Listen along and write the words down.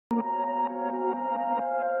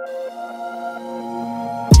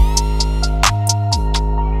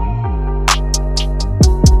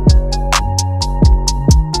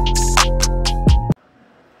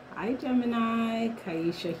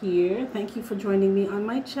Aisha here. Thank you for joining me on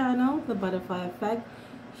my channel, The Butterfly Effect.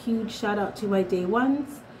 Huge shout out to my day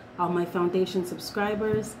ones, all my foundation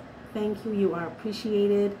subscribers. Thank you. You are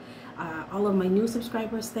appreciated. All of my new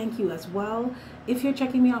subscribers, thank you as well. If you're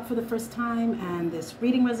checking me out for the first time and this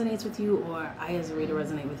reading resonates with you, or I as a reader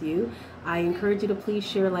resonate with you, I encourage you to please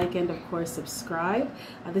share, like, and of course subscribe.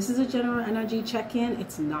 This is a general energy check-in.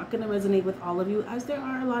 It's not going to resonate with all of you, as there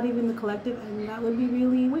are a lot even in the collective, and that would be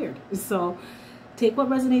really weird. So take what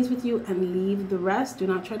resonates with you and leave the rest. Do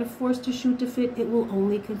not try to force to shoot to fit. It will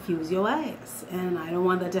only confuse your ass, and I don't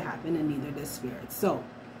want that to happen, and neither does spirit. So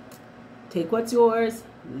take what's yours,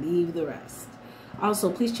 leave the rest.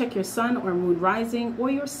 Also, please check your sun or moon rising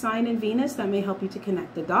or your sign in Venus. That may help you to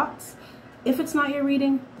connect the dots. If it's not your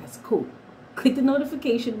reading, that's cool. Click the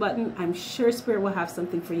notification button. I'm sure Spirit will have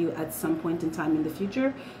something for you at some point in time in the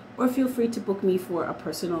future. Or feel free to book me for a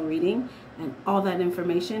personal reading. And all that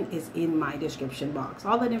information is in my description box.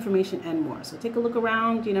 All that information and more. So take a look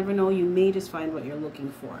around. You never know. You may just find what you're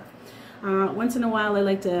looking for. Once in a while, I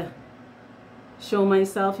like to show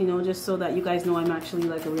myself, you know, just so that you guys know I'm actually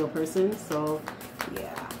like a real person. So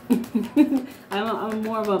yeah. I'm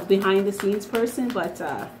more of a behind the scenes person, but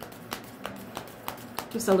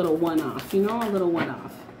just a little one-off, you know, a little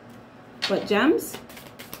one-off. But gems,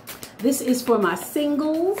 this is for my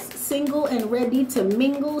singles, single and ready to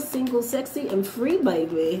mingle, single, sexy and free,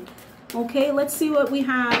 baby. Okay, let's see what we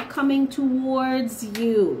have coming towards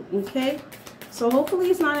you. Okay, so hopefully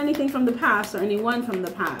it's not anything from the past or anyone from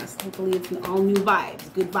the past. Hopefully it's all new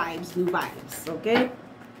vibes, good vibes, new vibes. Okay,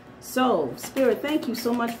 so Spirit, thank you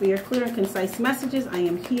so much for your clear and concise messages. I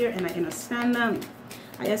am here and I understand them.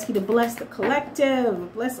 I ask you to bless the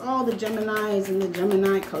collective, bless all the Geminis in the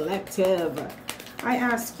Gemini collective. I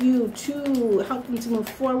ask you to help them to move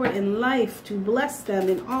forward in life, to bless them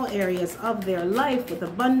in all areas of their life with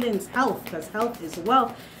abundance, health, because health is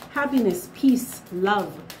wealth, happiness, peace,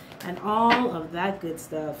 love, and all of that good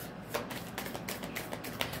stuff.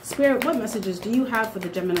 Spirit, what messages do you have for the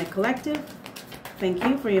Gemini collective? Thank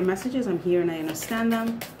you for your messages. I'm here and I understand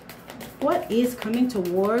them. What is coming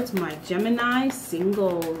towards my Gemini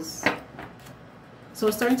singles? So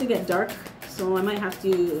it's starting to get dark, so I might have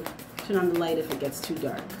to turn on the light if it gets too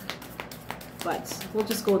dark. But we'll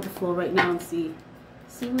just go with the flow right now and see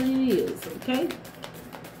what it is, okay?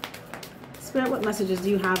 Spirit, what messages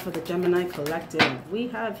do you have for the Gemini collective? We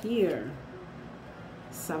have here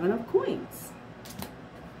 7 of Coins.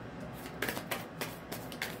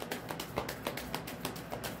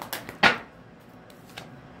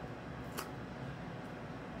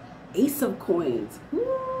 Ace of Coins. Ooh,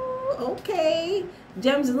 okay.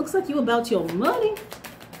 Gems, it looks like you about your money.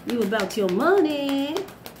 You about your money.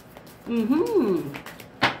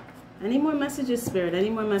 Any more messages, Spirit? Any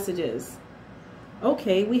more messages?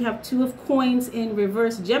 Okay, we have 2 of Coins in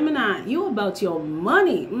reverse. Gemini, you about your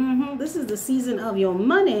money. This is the season of your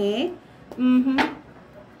money.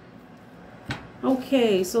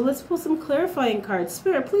 Okay, so let's pull some clarifying cards.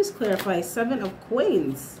 Spirit, please clarify 7 of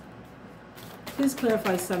Coins. Please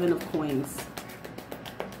clarify 7 of Coins.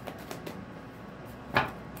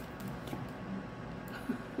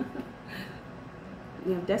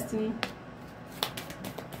 We have Destiny.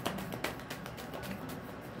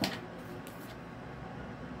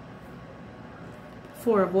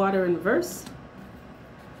 Four of Water in reverse.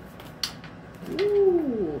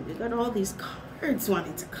 Ooh, we got all these cards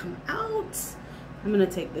wanting to come out. I'm going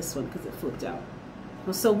to take this one because it flipped out.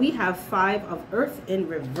 So we have 5 of Earth in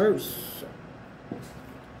reverse.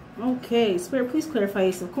 Okay, Spirit, please clarify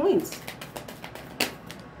Ace of Coins.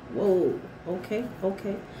 Whoa, okay.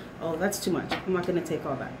 Oh, that's too much. I'm not going to take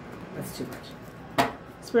all that. That's too much.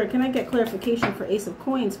 Spirit, can I get clarification for Ace of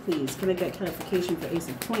Coins, please? Can I get clarification for Ace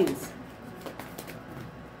of Coins?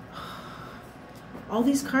 All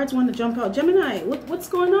these cards want to jump out. Gemini, what's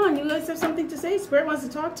going on? You guys have something to say? Spirit wants to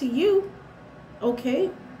talk to you.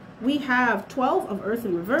 Okay, we have 12 of Earth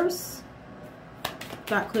in reverse.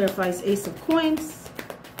 That clarifies Ace of Coins.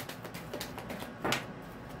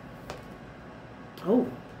 Oh,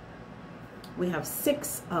 we have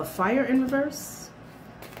 6 of Fire in reverse.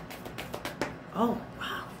 Oh,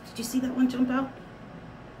 wow. Did you see that one jump out?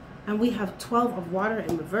 And we have 12 of Water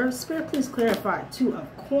in reverse. Spirit, please clarify 2 of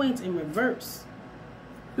Coins in reverse.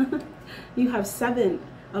 You have 7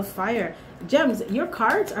 of Fire. Gems, your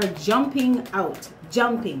cards are jumping out.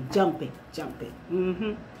 Jumping.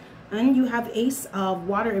 And you have Ace of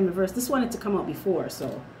Water in reverse. This wanted to come out before,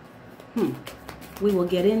 so we will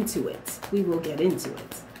get into it. We will get into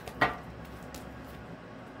it.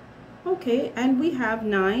 Okay, and we have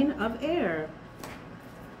 9 of Air.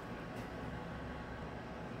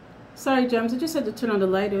 Sorry, Gems, I just had to turn on the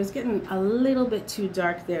light. It was getting a little bit too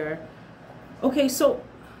dark there. Okay, so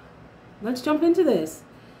let's jump into this.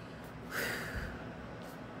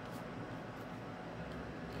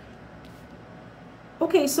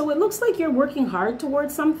 Okay, so it looks like you're working hard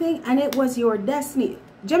towards something and it was your destiny.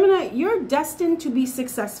 Gemini, you're destined to be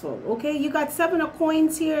successful, okay? You got 7 of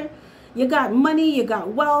coins here. You got money, you got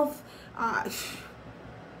wealth. I'm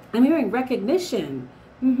hearing recognition.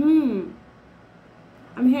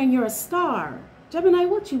 I'm hearing you're a star. Gemini,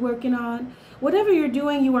 what you working on? Whatever you're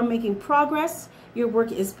doing, you are making progress. Your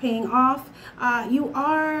work is paying off. You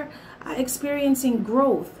are experiencing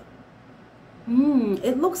growth.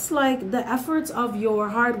 It looks like the efforts of your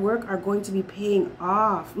hard work are going to be paying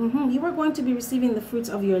off. You are going to be receiving the fruits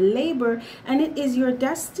of your labor, and it is your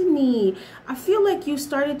destiny. I feel like you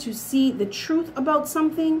started to see the truth about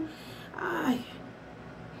something.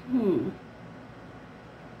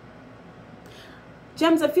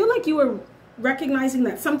 Gems, I feel like you were recognizing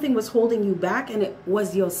that something was holding you back, and it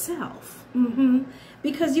was yourself.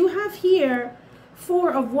 Because you have here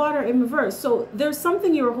 4 of water in reverse. So there's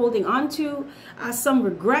something you were holding on to, some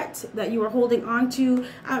regret that you were holding on to.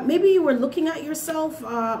 Maybe you were looking at yourself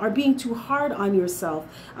or being too hard on yourself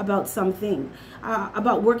about something,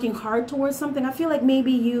 about working hard towards something. I feel like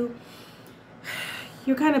maybe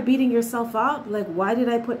you're kind of beating yourself up. Like, why did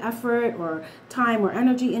I put effort or time or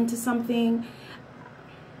energy into something?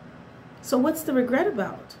 So what's the regret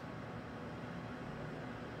about?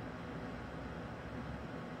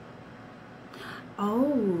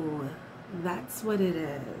 Oh, that's what it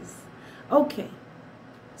is. Okay,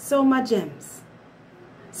 so my gems,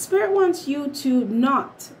 Spirit wants you to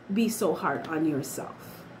not be so hard on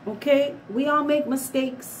yourself, okay? We all make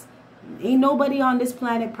mistakes. Ain't nobody on this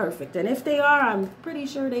planet perfect. And if they are, I'm pretty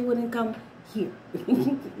sure they wouldn't come here.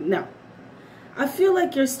 No. I feel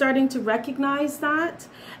like you're starting to recognize that,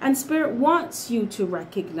 and Spirit wants you to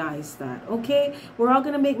recognize that, okay? We're all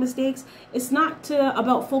going to make mistakes. It's not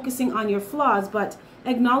about focusing on your flaws, but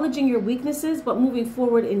acknowledging your weaknesses, but moving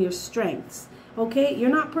forward in your strengths, okay? You're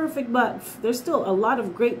not perfect, but there's still a lot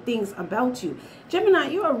of great things about you. Gemini,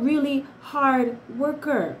 you're a really hard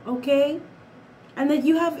worker, okay? And that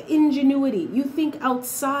you have ingenuity. You think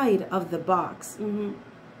outside of the box.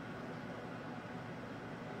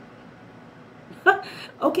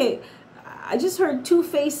 Okay, I just heard 2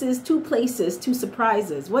 faces, 2 places, 2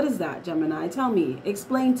 surprises. What is that, Gemini? Tell me.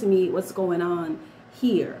 Explain to me what's going on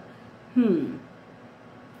here.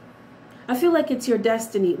 I feel like it's your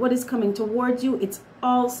destiny. What is coming towards you, it's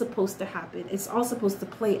all supposed to happen. It's all supposed to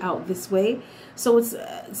play out this way. So it's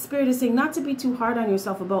Spirit is saying not to be too hard on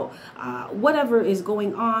yourself about whatever is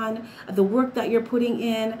going on, the work that you're putting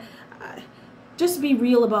in. Just be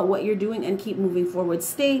real about what you're doing and keep moving forward.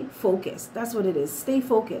 Stay focused. That's what it is. Stay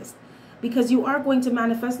focused. Because you are going to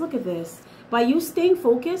manifest. Look at this. By you staying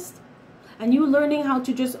focused and you learning how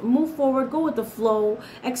to just move forward, go with the flow,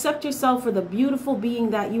 accept yourself for the beautiful being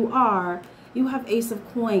that you are, you have Ace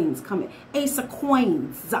of Coins coming. Ace of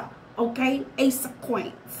Coins. Okay? Ace of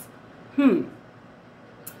Coins.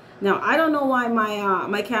 Now, I don't know why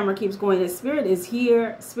my camera keeps going. Spirit is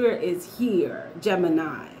here. Spirit is here.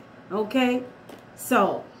 Gemini. Okay?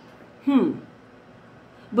 So,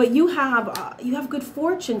 but you have good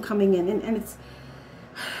fortune coming in, and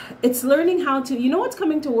it's learning how to, you know what's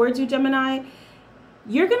coming towards you, Gemini?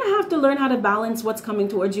 You're going to have to learn how to balance what's coming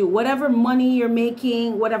towards you. Whatever money you're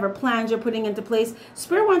making, whatever plans you're putting into place,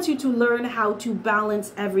 Spirit wants you to learn how to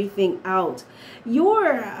balance everything out.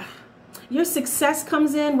 Your success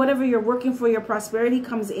comes in, whatever you're working for, your prosperity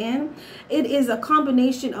comes in. It is a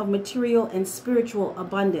combination of material and spiritual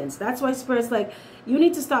abundance. That's why Spirit's like, you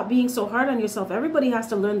need to stop being so hard on yourself. Everybody has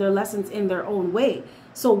to learn their lessons in their own way.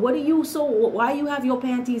 So why you have your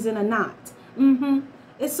panties in a knot?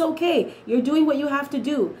 It's okay. You're doing what you have to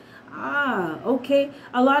do. Okay.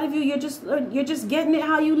 A lot of you, you're just getting it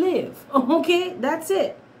how you live. Okay, that's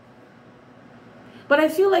it. But I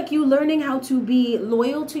feel like you learning how to be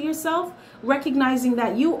loyal to yourself, recognizing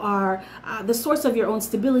that you are the source of your own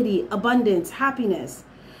stability, abundance, happiness,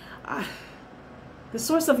 the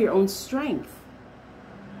source of your own strength.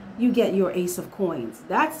 You get your Ace of Coins.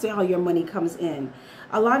 That's how your money comes in.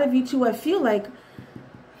 A lot of you too, I feel like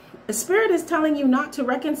the Spirit is telling you not to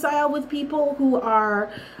reconcile with people who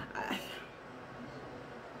are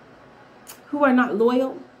not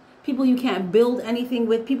loyal. People you can't build anything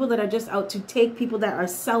with, people that are just out to take, people that are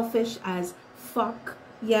selfish as fuck.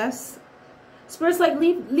 Yes. Spirit's like,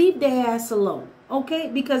 leave their ass alone, okay?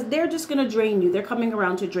 Because they're just going to drain you. They're coming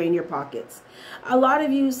around to drain your pockets. A lot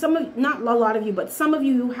of you, not a lot of you, but some of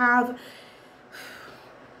you have,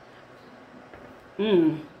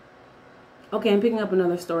 Okay, I'm picking up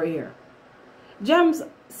another story here. Gems,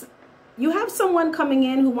 you have someone coming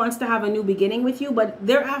in who wants to have a new beginning with you, but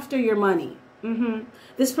they're after your money.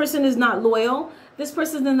 This person is not loyal. This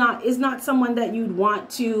person is not someone that you'd want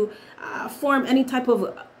to form any type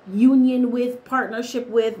of union with, partnership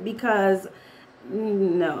with, because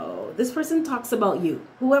no, this person talks about you.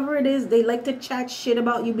 Whoever it is, they like to chat shit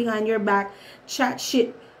about you behind your back. Chat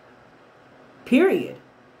shit, period.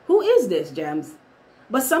 Who is this, Gems?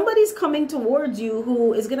 But somebody's coming towards you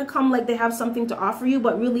who is going to come like they have something to offer you,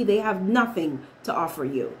 but really they have nothing to offer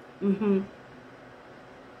you.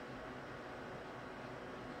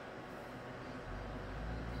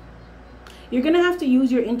 You're going to have to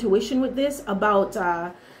use your intuition with this about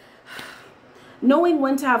knowing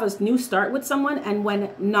when to have a new start with someone and when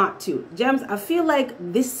not to. Gems, I feel like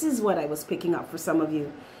this is what I was picking up for some of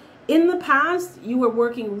you. In the past, you were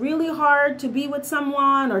working really hard to be with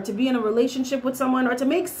someone or to be in a relationship with someone or to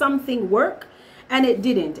make something work, and it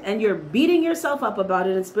didn't. And you're beating yourself up about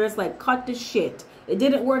it, and Spirit's like, cut the shit. It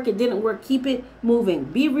didn't work. It didn't work. Keep it moving.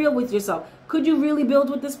 Be real with yourself. Could you really build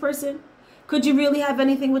with this person? Could you really have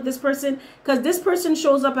anything with this person? Because this person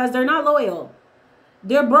shows up as they're not loyal.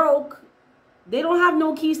 They're broke. They don't have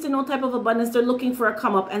no keys to no type of abundance. They're looking for a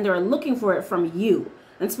come up, and they're looking for it from you.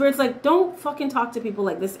 And Spirit's like, don't fucking talk to people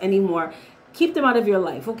like this anymore. Keep them out of your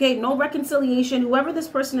life, okay? No reconciliation. Whoever this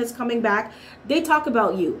person is coming back, they talk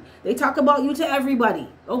about you. They talk about you to everybody,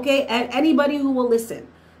 okay? And anybody who will listen.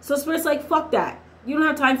 So Spirit's like, fuck that. You don't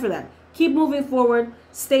have time for that. Keep moving forward.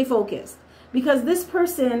 Stay focused. Because this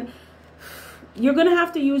person, you're going to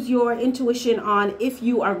have to use your intuition on if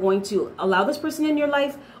you are going to allow this person in your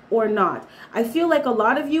life or not. I feel like a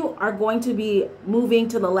lot of you are going to be moving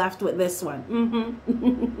to the left with this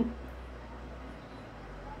one.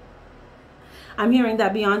 I'm hearing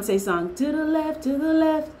that Beyonce song, to the left,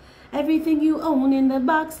 everything you own in the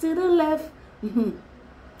box to the left.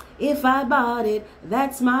 If I bought it,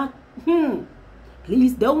 that's my,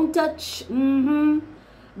 please don't touch. Gemini,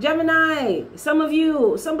 some of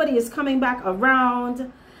you, somebody is coming back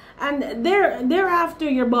around and they're after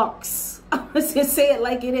your box. Let's just say it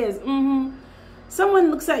like it is.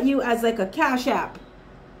 Someone looks at you as like a cash app.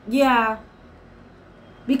 Yeah.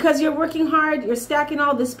 Because you're working hard, you're stacking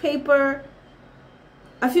all this paper.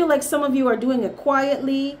 I feel like some of you are doing it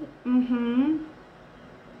quietly.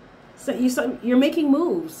 So you're making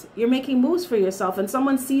moves. You're making moves for yourself, and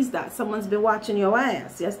someone sees that. Someone's been watching your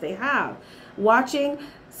ass. Yes, they have. Watching.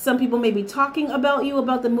 Some people may be talking about you,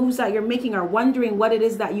 about the moves that you're making, or wondering what it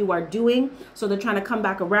is that you are doing. So they're trying to come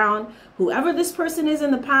back around. Whoever this person is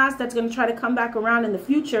in the past that's going to try to come back around in the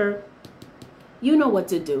future, you know what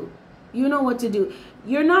to do. You know what to do.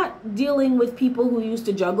 You're not dealing with people who used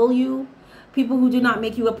to juggle you. People who do not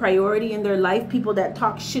make you a priority in their life. People that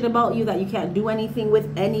talk shit about you that you can't do anything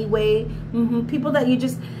with anyway. People that you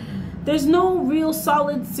just... There's no real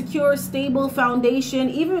solid, secure, stable foundation.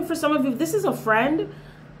 Even for some of you, if this is a friend,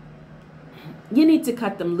 you need to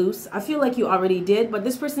cut them loose. I feel like you already did, but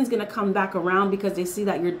this person's going to come back around because they see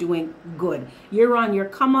that you're doing good. You're on your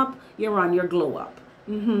come up. You're on your glow up.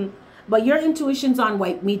 But your intuition's on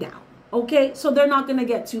wipe me down. Okay? So they're not going to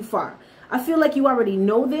get too far. I feel like you already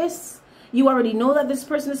know this. You already know that this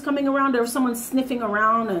person is coming around, or if someone's sniffing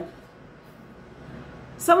around and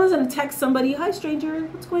someone's going to text somebody, hi stranger,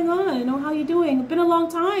 what's going on? You know, how you doing? It's been a long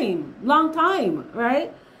time,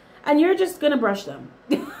 right? And you're just going to brush them.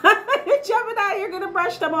 Gemini, you're going to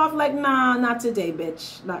brush them off like, nah, not today,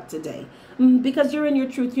 bitch. Not today. Because you're in your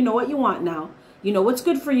truth. You know what you want now. You know what's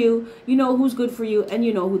good for you. You know who's good for you. And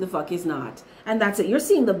you know who the fuck is not. And that's it. You're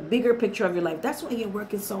seeing the bigger picture of your life. That's why you're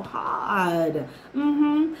working so hard.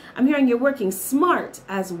 I'm hearing you're working smart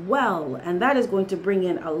as well. And that is going to bring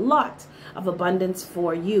in a lot of abundance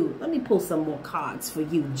for you. Let me pull some more cards for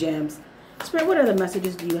you, Gems. Spirit, what other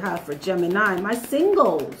messages do you have for Gemini? My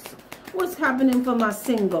singles. What's happening for my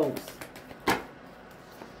singles?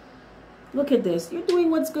 Look at this. You're doing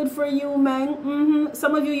what's good for you, man.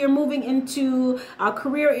 Some of you, you're moving into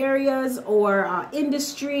career areas or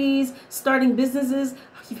industries, starting businesses,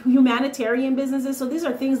 humanitarian businesses. So these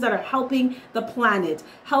are things that are helping the planet,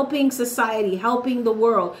 helping society, helping the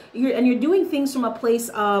world. You're doing things from a place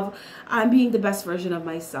of, I'm being the best version of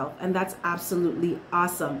myself. And that's absolutely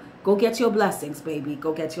awesome. Go get your blessings, baby.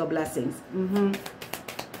 Go get your blessings.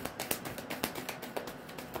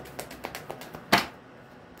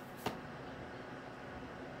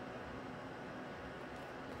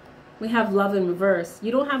 We have love in reverse.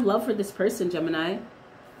 You don't have love for this person, Gemini.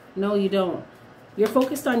 No, you don't. You're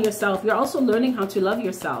focused on yourself. You're also learning how to love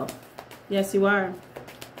yourself. Yes, you are.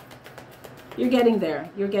 You're getting there.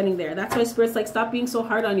 You're getting there. That's why Spirit's like, stop being so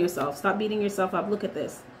hard on yourself. Stop beating yourself up. Look at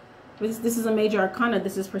this. This is a major arcana.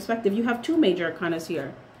 This is perspective. You have two major arcanas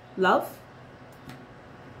here. Love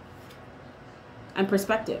and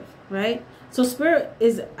perspective, right? So Spirit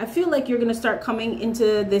is, I feel like you're going to start coming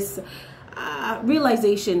into this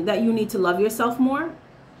realization that you need to love yourself more.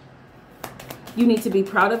 You need to be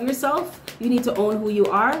proud of yourself. You need to own who you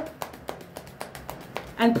are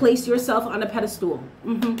and place yourself on a pedestal.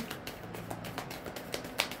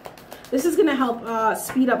 This is going to help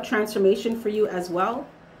speed up transformation for you as well.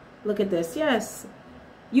 Look at this. Yes.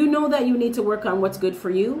 You know that you need to work on what's good for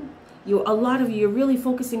you. A lot of you, you're really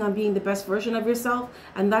focusing on being the best version of yourself,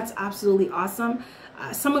 and that's absolutely awesome.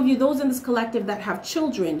 Some of you, those in this collective that have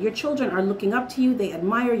children, your children are looking up to you. They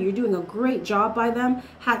admire you. You're doing a great job by them.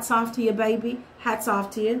 Hats off to you, baby. Hats off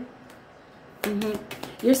to you.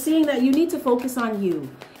 You're seeing that you need to focus on you.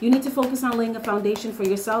 You need to focus on laying a foundation for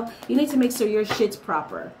yourself. You need to make sure your shit's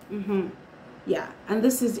proper. Yeah, and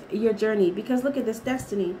this is your journey, because look at this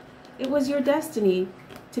destiny. It was your destiny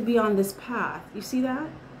to be on this path. You see that?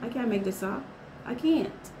 I can't make this up. I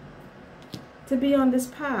can't. To be on this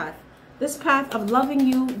path. This path of loving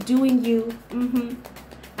you, doing you,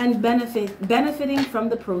 and benefiting from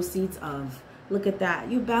the proceeds of. Look at that.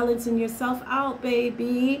 You balancing yourself out,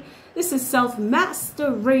 baby. This is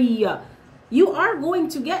self-mastery. You are going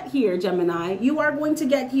to get here, Gemini. You are going to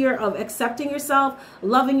get here of accepting yourself,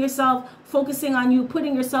 loving yourself, focusing on you,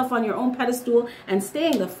 putting yourself on your own pedestal, and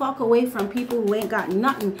staying the fuck away from people who ain't got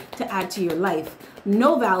nothing to add to your life.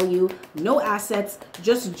 No value, no assets,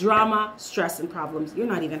 just drama, stress, and problems. You're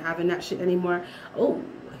not even having that shit anymore. Oh,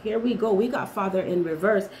 here we go. We got Father in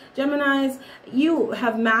reverse. Geminis, you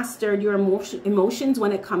have mastered your emotions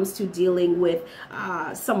when it comes to dealing with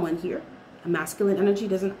someone here. A masculine energy,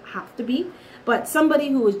 doesn't have to be, but somebody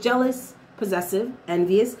who is jealous, possessive,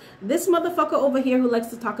 envious. This motherfucker over here who likes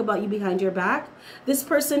to talk about you behind your back. This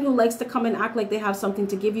person who likes to come and act like they have something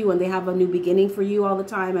to give you and they have a new beginning for you all the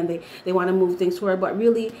time, and they want to move things forward, but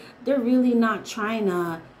really, they're really not trying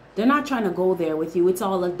to. They're not trying to go there with you. It's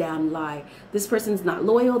all a damn lie. This person's not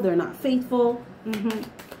loyal. They're not faithful.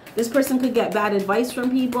 This person could get bad advice from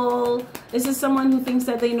people. This is someone who thinks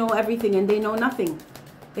that they know everything and they know nothing.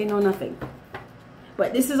 They know nothing.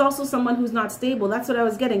 But this is also someone who's not stable. That's what I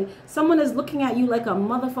was getting. Someone is looking at you like a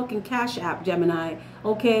motherfucking cash app, Gemini.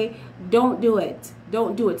 Okay? Don't do it.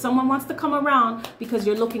 Don't do it. Someone wants to come around because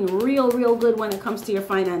you're looking real, real good when it comes to your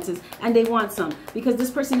finances. And they want some. Because this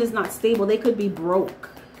person is not stable. They could be broke.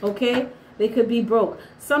 Okay? They could be broke.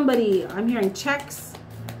 Somebody, I'm hearing checks.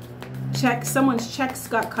 Checks. Someone's checks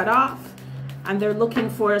got cut off. And they're looking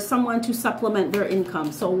for someone to supplement their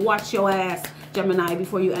income. So watch your ass, Gemini,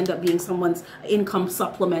 before you end up being someone's income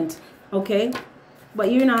supplement. Okay?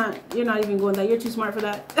 But you're not even going that. You're too smart for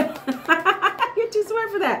that. You're too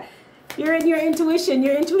smart for that. You're in your intuition.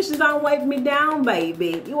 Your intuition's not wipe me down,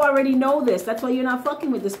 baby. You already know this. That's why you're not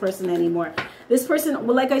fucking with this person anymore. This person,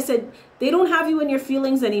 well, like I said, they don't have you in your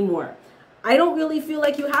feelings anymore. I don't really feel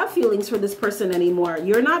like you have feelings for this person anymore.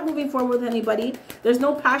 You're not moving forward with anybody. There's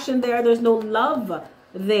no passion there. There's no love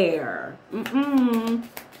there.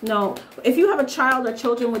 No. If you have a child or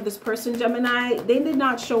children with this person, Gemini, they did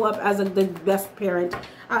not show up as the best parent.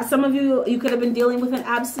 Some of you could have been dealing with an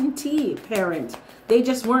absentee parent. They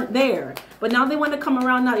just weren't there. But now they want to come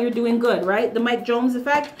around. Now you're doing good, right? The Mike Jones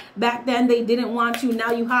effect. Back then they didn't want you.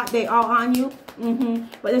 Now you hot. They all on you.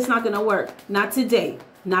 But it's not going to work. Not today.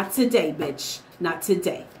 Not today, bitch. Not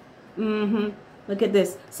today. Look at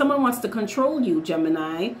this. Someone wants to control you,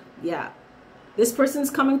 Gemini. Yeah. This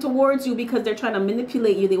person's coming towards you because they're trying to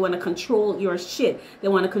manipulate you. They want to control your shit. They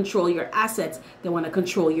want to control your assets. They want to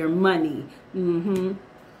control your money.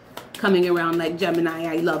 Coming around like, Gemini,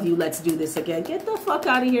 I love you. Let's do this again. Get the fuck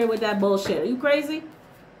out of here with that bullshit. Are you crazy?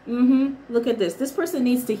 Look at this. This person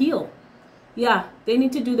needs to heal. Yeah, they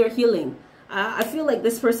need to do their healing. I feel like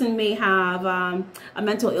this person may have a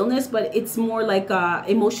mental illness, but it's more like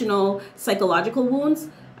emotional, psychological wounds,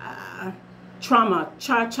 trauma,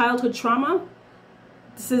 childhood trauma.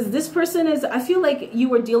 This person is, I feel like you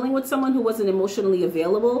were dealing with someone who wasn't emotionally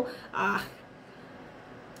available. I'm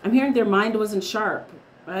hearing their mind wasn't sharp,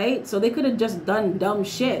 right? So they could have just done dumb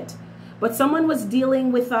shit. But someone was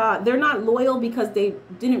dealing with, they're not loyal because they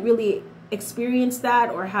didn't really experience that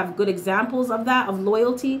or have good examples of that, of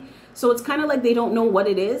loyalty. So it's kind of like they don't know what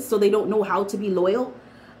it is, so they don't know how to be loyal.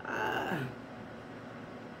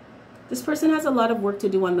 This person has a lot of work to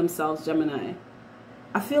do on themselves, Gemini.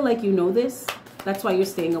 I feel like you know this. That's why you're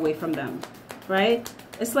staying away from them, right?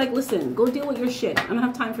 It's like, listen, go deal with your shit. I don't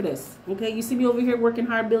have time for this, okay? You see me over here working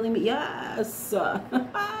hard, building me. Yes.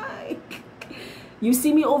 You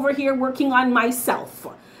see me over here working on myself.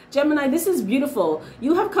 Gemini, this is beautiful.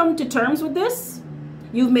 You have come to terms with this.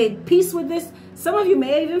 You've made peace with this. Some of you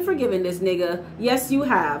may have even forgiven this nigga. Yes, you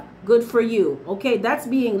have. Good for you. Okay, that's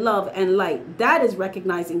being love and light. That is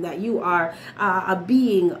recognizing that you are a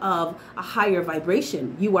being of a higher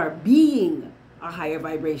vibration. You are being a higher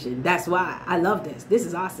vibration. That's why I love this. This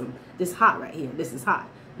is awesome. This is hot right here. This is hot.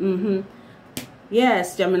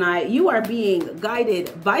 Yes, Gemini, you are being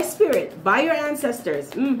guided by spirit, by your ancestors,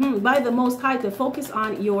 by the Most High, to focus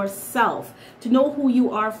on yourself, to know who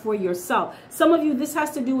you are for yourself. Some of you, this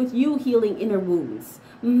has to do with you healing inner wounds,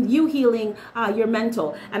 you healing your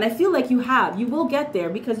mental. And I feel like you will get there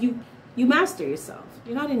because you master yourself.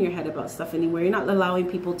 You're not in your head about stuff anymore. You're not allowing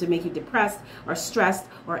people to make you depressed or stressed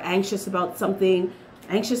or anxious about something,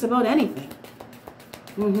 anxious about anything.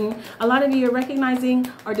 A lot of you are recognizing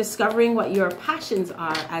or discovering what your passions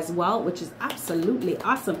are as well, which is absolutely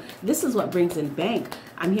awesome. This is what brings in bank.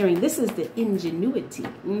 I'm hearing this is the ingenuity.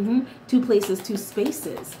 2 places, 2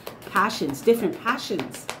 spaces. Passions, different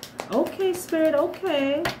passions. Okay, Spirit,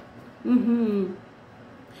 okay. I'm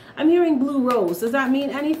hearing blue rose. Does that mean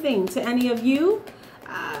anything to any of you?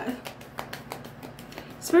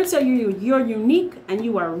 Spirit said you're unique and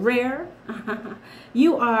you are rare.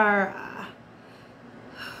 You are...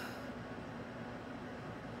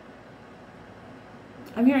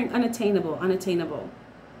 I'm hearing unattainable, unattainable.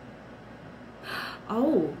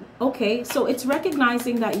 Oh, okay. So it's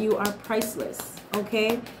recognizing that you are priceless,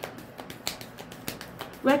 okay?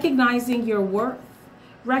 Recognizing your worth,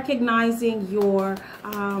 recognizing your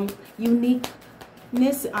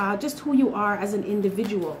uniqueness, just who you are as an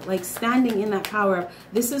individual, like standing in that power of,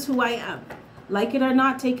 this is who I am. Like it or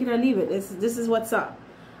not, take it or leave it. This is what's up.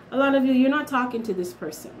 A lot of you, you're not talking to this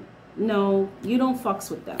person. No, you don't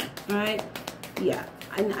fucks with them, right? Yeah.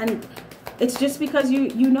 And it's just because you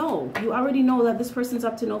already know that this person's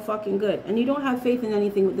up to no fucking good, and you don't have faith in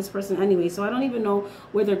anything with this person anyway. So I don't even know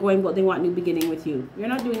where they're going, but they want new beginning with you. You're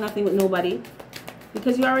not doing nothing with nobody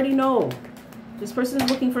because you already know this person is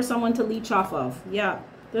looking for someone to leech off of. Yeah,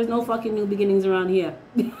 there's no fucking new beginnings around here.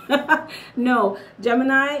 No,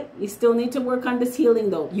 Gemini, you still need to work on this healing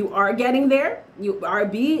though. You are getting there.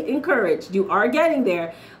 Be encouraged. You are getting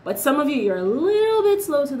there. But some of you, you're a little bit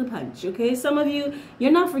slow to the punch, okay? Some of you,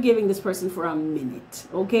 you're not forgiving this person for a minute,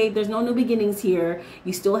 okay? There's no new beginnings here.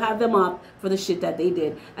 You still have them up for the shit that they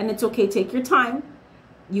did. And it's okay. Take your time.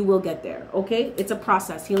 You will get there, okay? It's a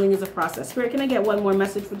process. Healing is a process. Spirit, can I get one more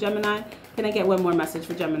message for Gemini? Can I get one more message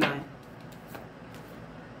for Gemini?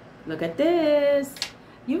 Look at this.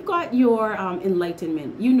 You've got your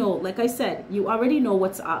enlightenment. You know, like I said, you already know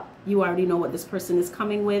what's up. You already know what this person is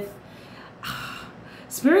coming with.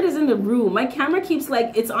 Spirit is in the room. My camera keeps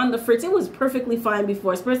like, it's on the fritz. It was perfectly fine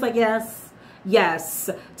before. Spirit's like, yes, yes.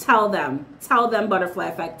 Tell them, butterfly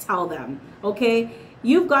effect, tell them. Okay?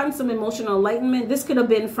 You've gotten some emotional enlightenment. This could have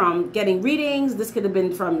been from getting readings. This could have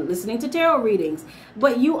been from listening to tarot readings.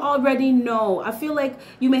 But you already know. I feel like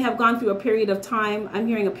you may have gone through a period of time. I'm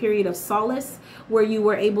hearing a period of solace where you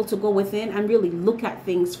were able to go within and really look at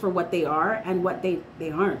things for what they are and what they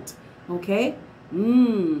aren't. Okay?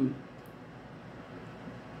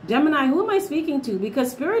 Gemini, who am I speaking to?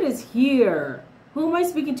 Because Spirit is here. Who am I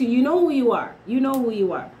speaking to? You know who you are. You know who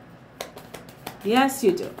you are. Yes,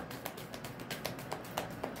 you do.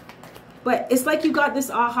 But it's like you got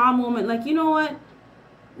this aha moment. Like, you know what?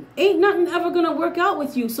 Ain't nothing ever going to work out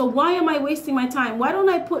with you. So why am I wasting my time? Why don't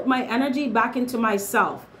I put my energy back into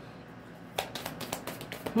myself?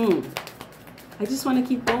 I just want to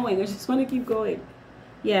keep going. I just want to keep going.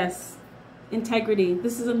 Yes. Integrity.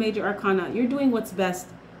 This is a major arcana. You're doing what's best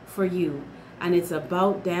for you. And it's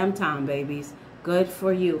about damn time, babies. Good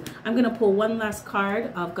for you. I'm going to pull one last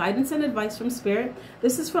card of guidance and advice from Spirit.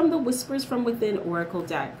 This is from the Whispers from Within Oracle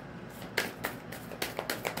deck.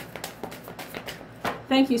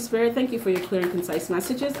 Thank you, Spirit. Thank you for your clear and concise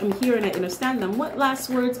messages. I'm here and I understand them. What last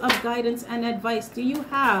words of guidance and advice do you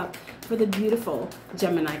have for the beautiful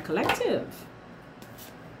Gemini collective?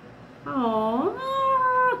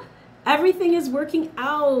 Oh, everything is working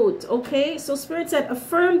out, okay? So Spirit said,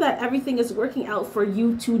 affirm that everything is working out for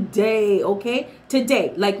you today, okay?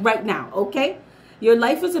 Today, like right now, okay? Your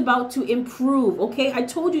life is about to improve, okay? I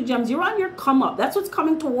told you, Gems, you're on your come up. That's what's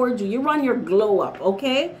coming towards you. You're on your glow up,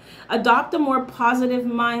 okay? Adopt a more positive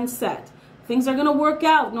mindset. Things are going to work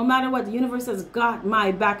out no matter what. The universe has got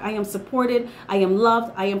my back. I am supported. I am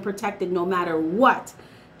loved. I am protected no matter what.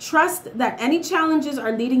 Trust that any challenges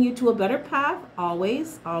are leading you to a better path.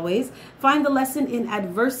 Always, always. Find the lesson in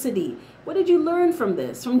adversity. What did you learn from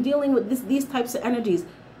this? From dealing with these types of energies?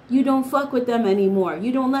 You don't fuck with them anymore.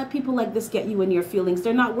 You don't let people like this get you in your feelings.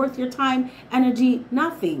 They're not worth your time, energy,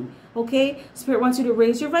 nothing. Okay? Spirit wants you to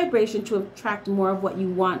raise your vibration to attract more of what you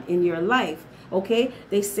want in your life. Okay,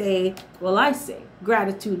 they say, well, I say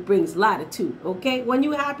gratitude brings latitude. Okay, when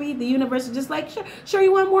you happy, the universe is just like, sure,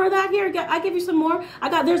 you want more of that? Here, I give you some more.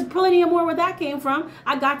 There's plenty of more where that came from.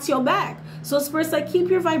 I got your back. So Spurs, like, keep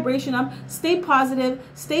your vibration up, stay positive,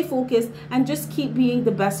 stay focused, and just keep being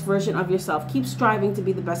the best version of yourself. Keep striving to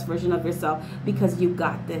be the best version of yourself, because you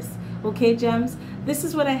got this. Okay, gems, this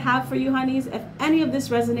is what I have for you, honeys. If any of this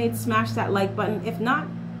resonates, smash that like button. If not,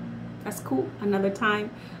 that's cool, another time.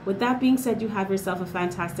 With that being said, you have yourself a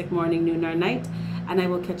fantastic morning, noon, or night, and I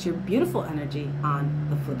will catch your beautiful energy on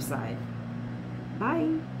the flip side. Bye.